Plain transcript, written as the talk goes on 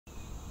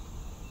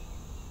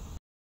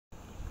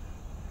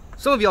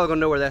Some of y'all are gonna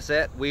know where that's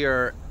at. We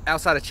are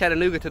outside of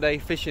Chattanooga today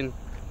fishing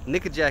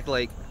Nickajack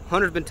Lake.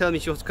 Hunter's been telling me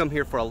she wants to come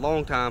here for a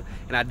long time,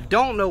 and I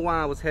don't know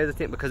why I was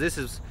hesitant, because this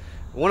is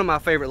one of my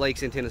favorite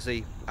lakes in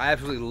Tennessee. I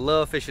absolutely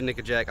love fishing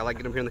Nickajack. I like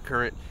getting them here in the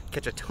current,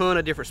 catch a ton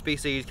of different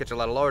species, catch a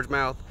lot of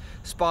largemouth,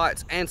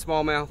 spots, and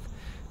smallmouth.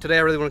 Today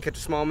I really want to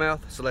catch a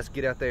smallmouth, so let's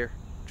get out there,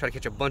 try to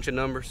catch a bunch of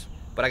numbers.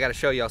 But I got to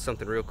show y'all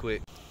something real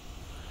quick.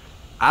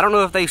 I don't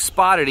know if they've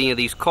spotted any of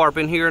these carp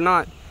in here or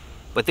not,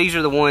 but these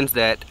are the ones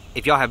that,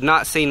 if y'all have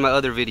not seen my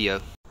other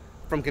video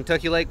from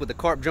Kentucky Lake with the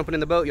carp jumping in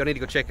the boat, y'all need to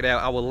go check it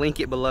out. I will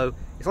link it below.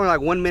 It's only like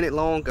 1 minute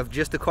long of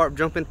just the carp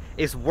jumping.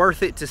 It's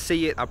worth it to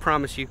see it, I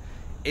promise you.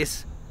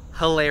 It's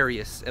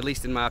hilarious, at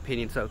least in my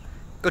opinion. So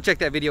go check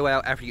that video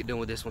out after you get done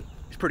with this one.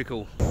 It's pretty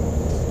cool.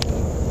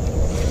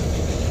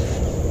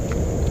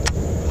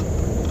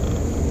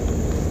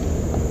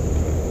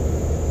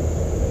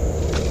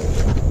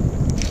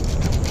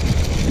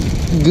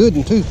 Good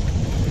one too.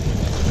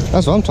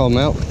 That's what I'm talking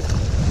about.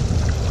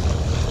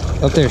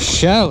 Up there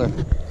shallow.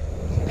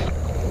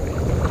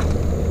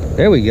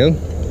 There we go.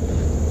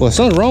 Well,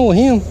 something's wrong with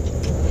him.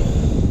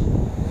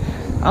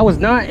 I was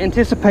not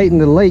anticipating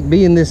the lake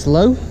being this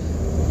low,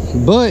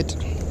 but,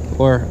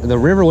 or the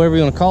river, whatever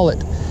you want to call it.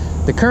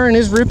 The current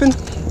is ripping,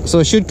 so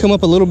it should come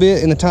up a little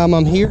bit in the time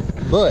I'm here.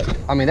 But,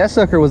 I mean, that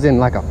sucker was in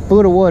like a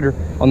foot of water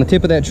on the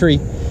tip of that tree,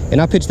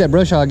 and I pitched that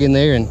brush hog in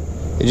there and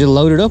it just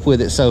loaded up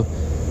with it. So,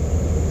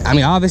 I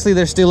mean, obviously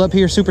they're still up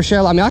here super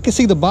shallow. I mean, I can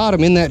see the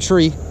bottom in that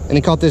tree, and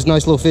it caught this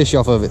nice little fish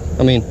off of it.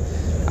 I mean,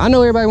 I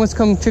know everybody wants to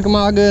come to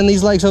Chickamauga and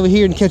these lakes over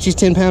here and catch these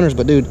 10-pounders,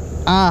 but dude,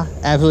 I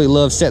absolutely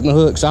love setting the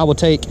hook. So I will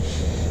take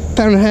 1.5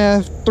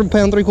 pound, 3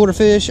 pound, 3/4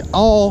 fish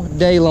all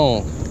day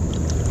long.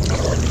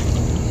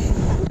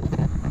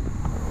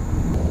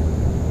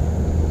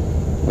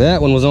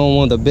 That one was on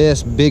one of the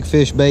best big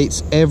fish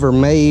baits ever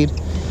made.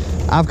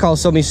 I've caught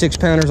so many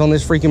 6-pounders on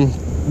this freaking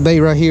bait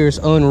right here. It's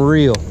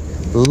unreal.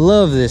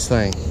 Love this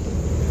thing.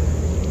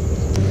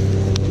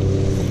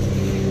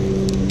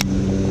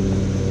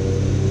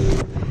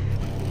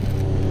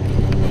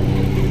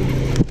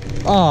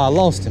 Oh, I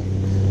lost him.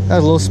 That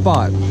was a little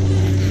spot.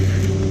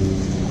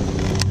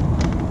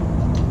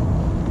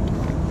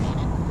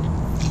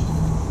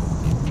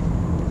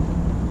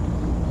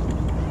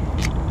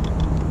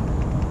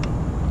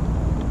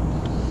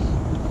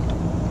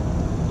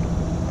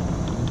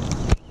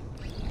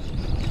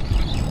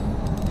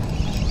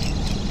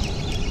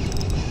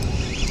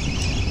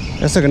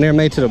 That sucker never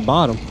made to the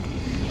bottom,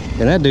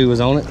 and that dude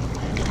was on it.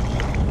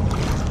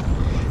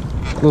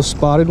 Little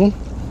spotted one.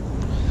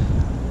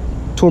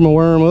 Tore my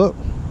worm up,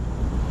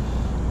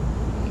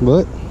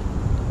 but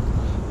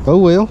oh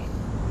well.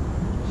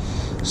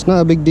 It's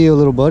not a big deal,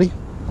 little buddy.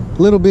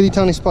 Little bitty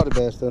tiny spotted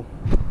bass though.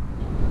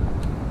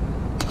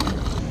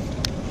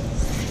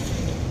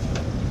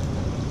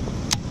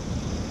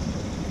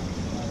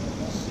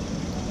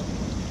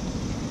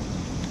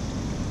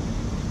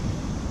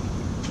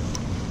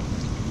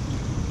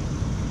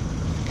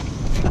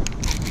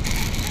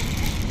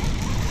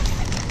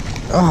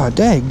 Oh,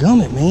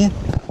 dadgummit, man.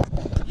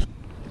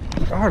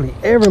 I hardly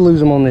ever lose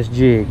them on this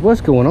jig. What's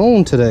going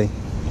on today?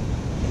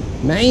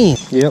 Man.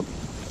 Yep.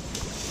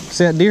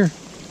 See that deer?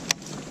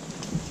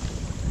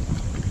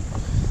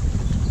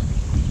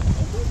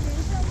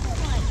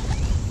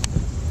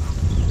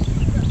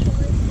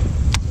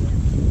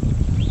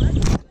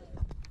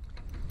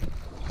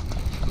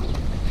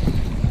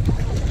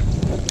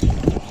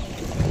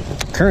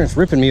 Current's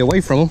ripping me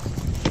away from him.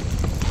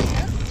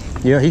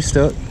 Yeah, he's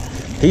stuck.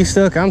 He's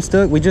stuck, I'm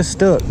stuck, we just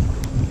stuck.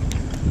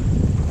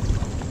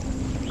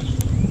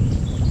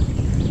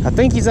 I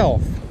think he's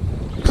off.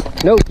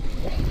 Nope.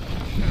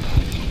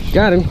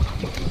 Got him.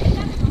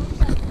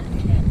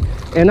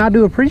 And I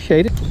do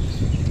appreciate it.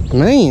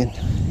 Man,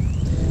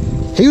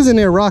 he was in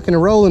there rocking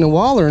and rolling and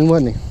wallering,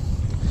 wasn't he?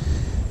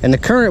 And the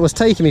current was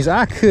taking me, so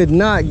I could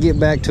not get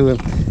back to him.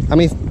 I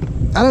mean,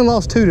 I done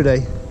lost 2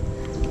 today.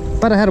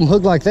 If I'd have had him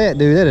hooked like that,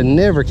 dude, that'd have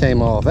never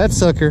came off. That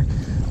sucker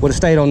would have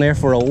stayed on there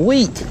for a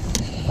week.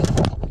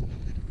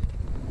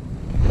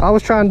 I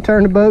was trying to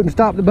turn the boat and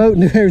stop the boat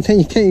and do everything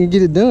you can to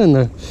get it done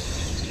though.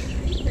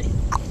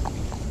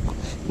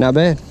 Not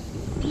bad.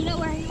 You know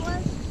where he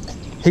was?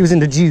 He was in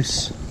the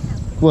juice.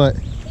 What?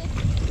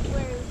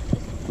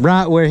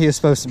 Right where he was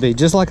supposed to be,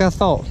 just like I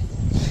thought.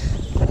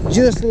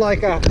 Just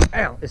like I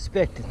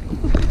expected.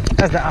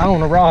 That's the eye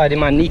on the rod in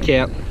my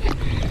kneecap.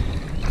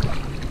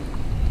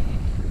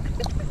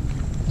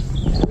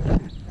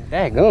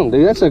 Daggum,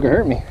 dude, that sucker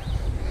hurt me.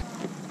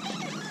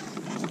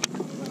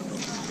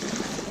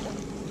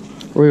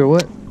 Where you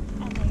what?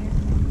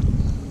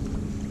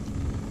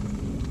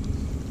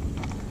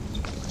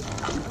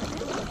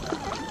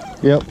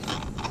 Yep.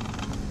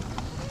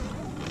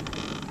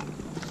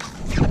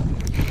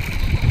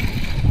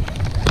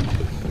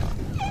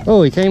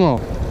 Oh, he came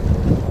off.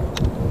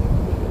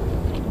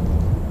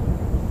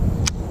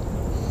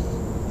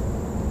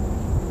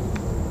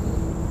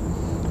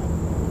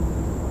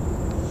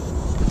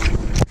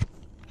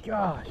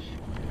 Gosh,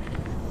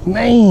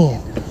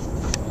 man.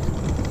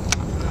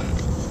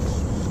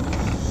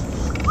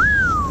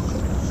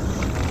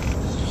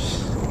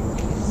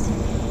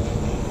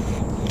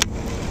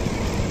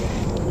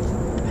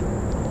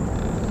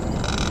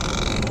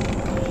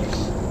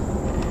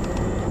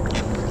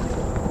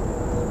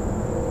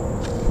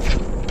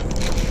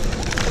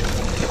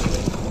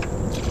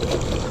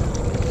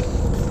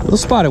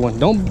 Little spotted one.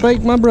 Don't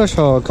break my brush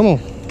hog. Come on.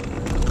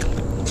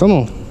 Come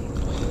on.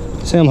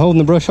 See, I'm holding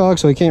the brush hog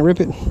so he can't rip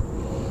it.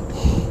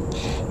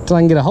 Till I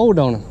can get a hold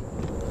on him.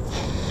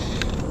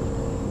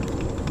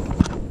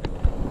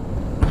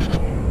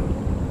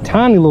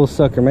 Tiny little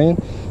sucker, man.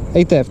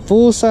 Ate that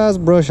full-size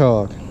brush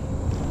hog.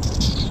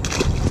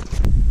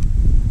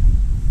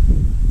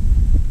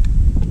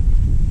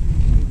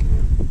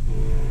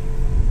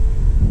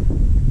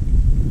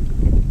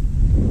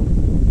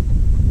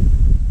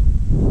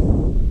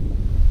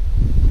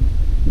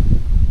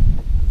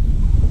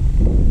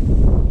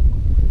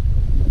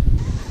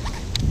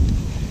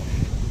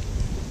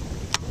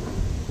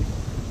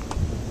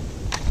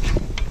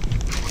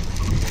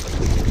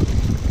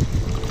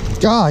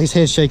 God, his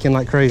head's shaking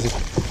like crazy.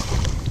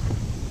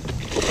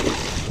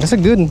 That's a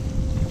good one.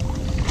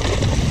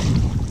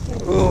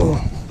 Oh,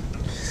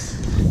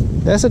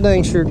 that's a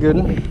dang sure good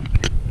one.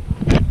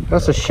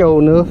 That's a show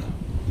enough.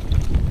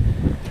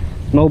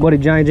 My old buddy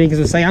Johnny Jenkins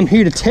would say, I'm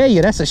here to tell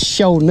you, that's a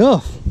show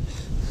enough.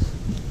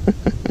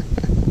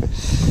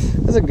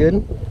 That's a good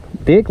one.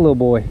 Thick little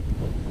boy.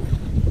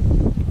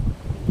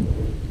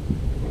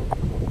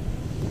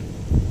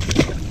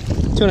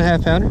 Two and a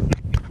half pounder.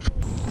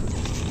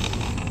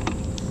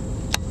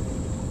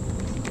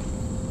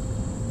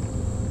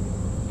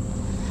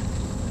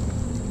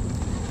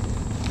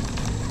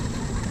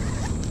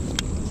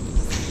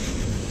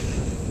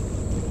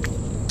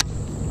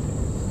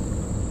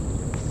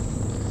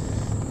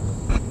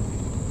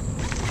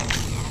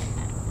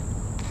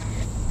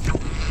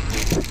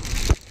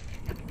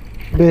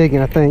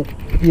 Biggin, I think.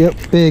 Yep,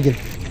 biggin.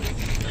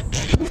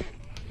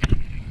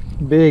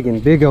 Biggin,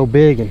 big old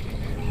biggin.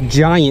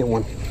 Giant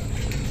one.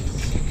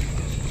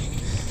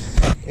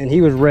 And he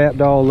was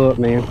wrapped all up,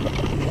 man.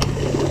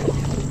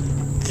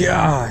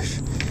 Gosh.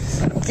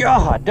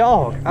 God,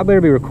 dog. I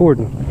better be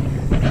recording.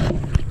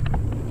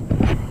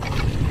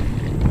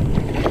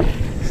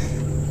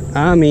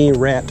 I mean,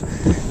 wrapped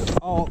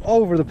all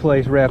over the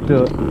place, wrapped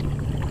up.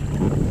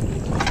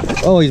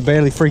 Oh, he's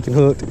barely freaking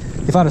hooked.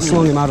 If I'd have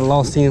slung him, I'd have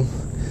lost him.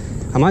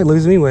 I might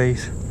lose him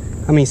anyways.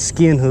 I mean,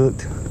 skin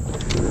hooked.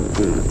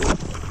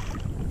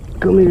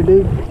 Come here,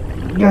 dude.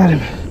 Got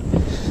him.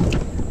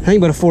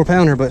 Ain't but a 4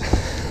 pounder, but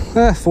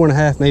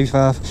 4.5, maybe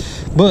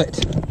 5.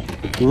 But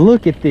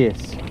look at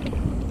this.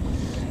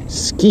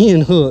 Skin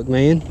hook,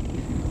 man.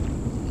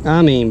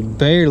 I mean,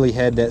 barely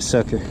had that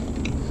sucker.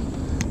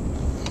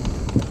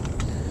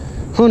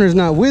 Hunter's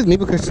not with me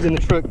because she's in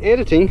the truck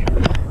editing.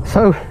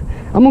 So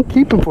I'm gonna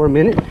keep him for a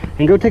minute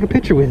and go take a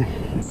picture with him.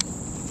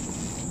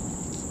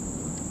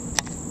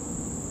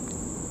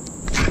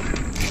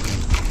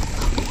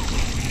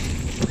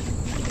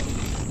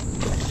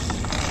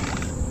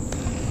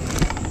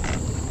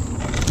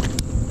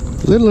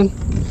 Little one.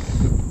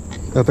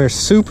 Up there,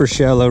 super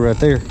shallow right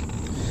there.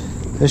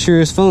 That sure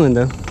is fun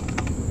though.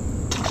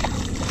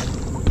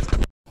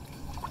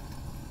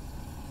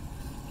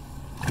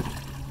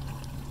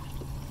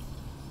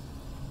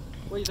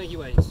 What do you think he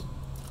weighs?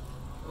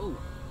 Oh.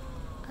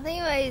 I think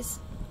he weighs,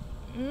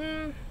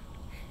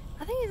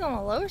 I think he's on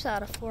the lower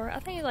side of 4. I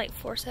think he's like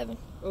 4.7.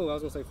 Oh, I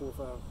was gonna say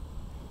 4.5.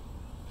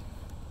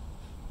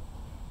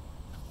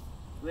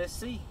 Let's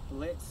see.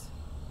 Let's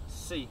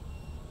see.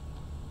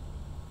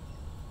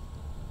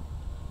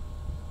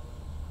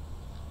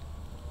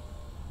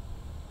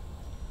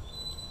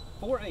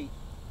 4.8.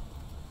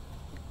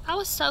 I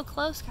was so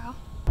close, Kyle.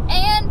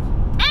 And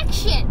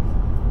action!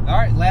 All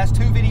right, last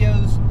 2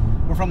 videos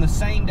were from the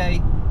same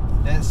day.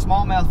 That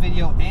smallmouth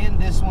video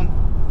and this one.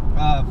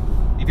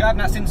 If you have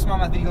not seen the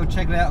smallmouth video,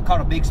 check it out.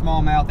 Caught a big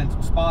smallmouth and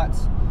some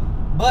spots.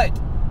 But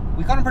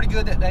we caught them pretty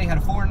good that day. Had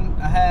a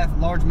 4.5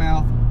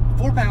 largemouth,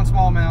 4-pound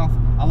smallmouth.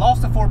 I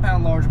lost a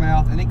 4-pound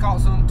largemouth, and then caught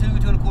some 2,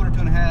 2.25,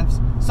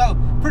 2.5s. So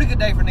pretty good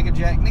day for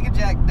Nickajack.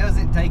 Nickajack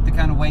doesn't take the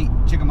kind of weight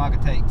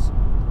Chickamauga takes.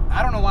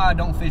 I don't know why I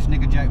don't fish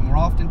Nickajack more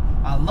often.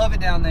 I love it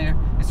down there.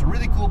 It's a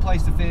really cool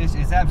place to fish.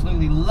 It's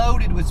absolutely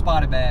loaded with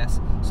spotted bass.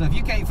 So if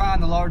you can't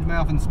find the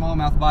largemouth and the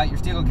smallmouth bite, you're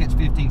still gonna catch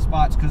 15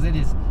 spots because it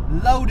is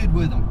loaded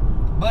with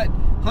them. But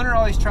Hunter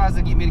always tries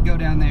to get me to go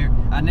down there.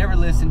 I never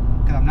listen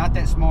because I'm not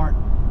that smart.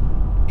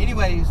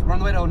 Anyways, we're on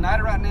the way to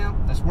Oneida right now.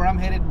 That's where I'm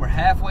headed. We're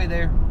halfway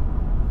there.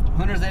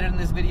 Hunter's editing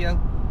this video.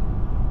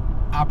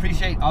 I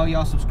appreciate all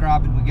y'all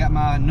subscribing. We got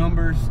my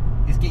numbers.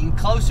 It's getting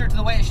closer to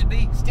the way it should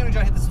be. Still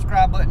enjoy, hit the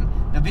subscribe button.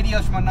 The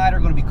videos from Oneida are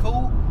going to be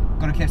cool.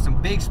 Going to catch some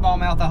big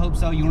smallmouth, I hope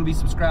so. You want to be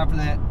subscribed for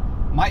that.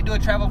 Might do a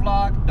travel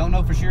vlog, don't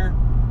know for sure.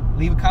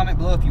 Leave a comment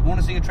below if you want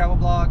to see a travel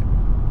vlog.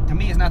 To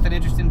me, it's not that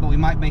interesting, but we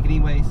might make it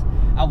anyways.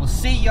 I will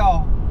see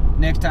y'all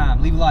next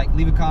time. Leave a like,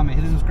 leave a comment,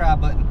 hit the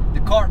subscribe button.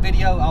 The cart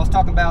video I was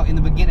talking about in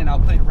the beginning, I'll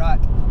put it right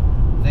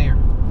there.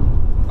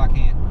 If I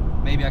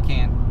can. Maybe I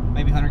can.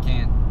 Maybe Hunter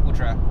can. We'll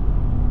try.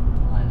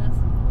 Like this.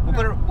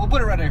 We'll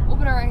put it right there. We'll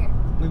put it right here.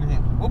 Leave it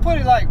in. We'll put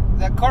it like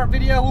that cart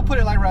video. We'll put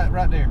it like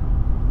right there.